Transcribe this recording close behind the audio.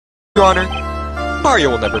Your Honor, Mario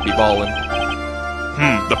will never be Ballin.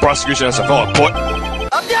 The prosecution has a valid point.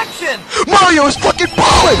 Objection! Mario is fucking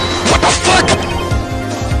Ballin! What the fuck?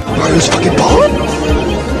 Mario's fucking Ballin?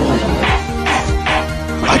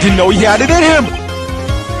 I didn't know he had it in him!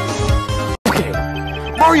 Okay,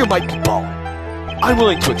 Mario might be Ballin. I'm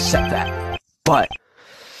willing to accept that. But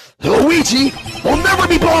Luigi will never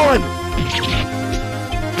be Ballin!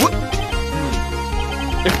 What?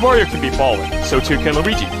 If Mario can be Ballin, so too can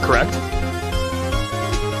Luigi, correct?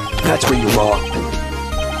 That's where you're wrong.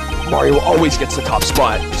 Mario always gets the top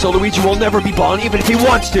spot, so Luigi will never be Ballin even if he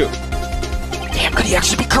wants to. Damn, could he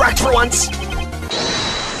actually be correct for once?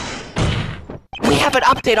 We have an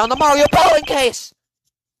update on the Mario Ballin case!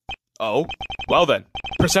 Oh? Well then,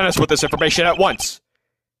 present us with this information at once.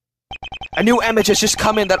 A new image has just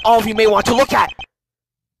come in that all of you may want to look at.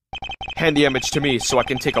 Hand the image to me so I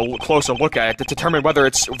can take a closer look at it to determine whether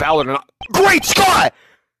it's valid or not. Great Scott!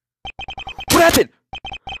 What happened?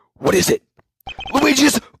 What is it?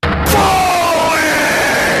 Luigi's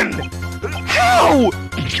Ballin! How?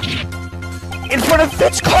 In front of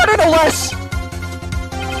Fitz Carter, no less!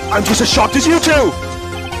 I'm just as shocked as you two!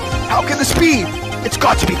 How can this be? It's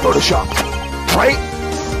got to be photoshopped, right?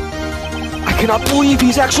 I cannot believe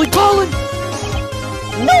he's actually Ballin!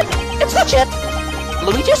 Nope, it's legit.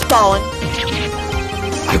 Luigi's Ballin.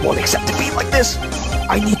 I won't accept defeat like this!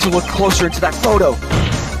 I need to look closer into that photo!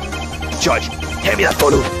 Judge, hand me that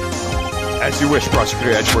photo! As you wish,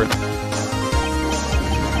 Prosecutor Edgeworth.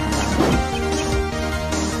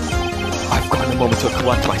 I've gotten a moment to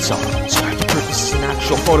collect myself, so I have to prove this is an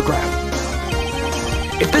actual photograph.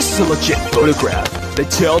 If this is a legit photograph, then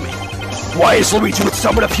tell me, why is Luigi with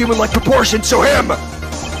somewhat of human-like proportions, so him?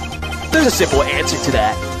 There's a simple answer to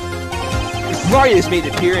that. Mario has made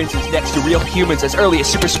appearances next to real humans as early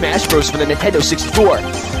as Super Smash Bros. For the Nintendo 64,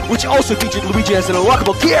 which also featured Luigi as an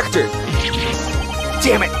unlockable character.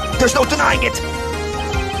 Damn it, there's no denying it!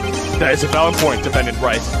 That is a valid point, Defendant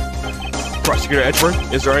Wright. Prosecutor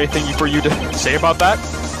Edgeworth, is there anything for you to say about that?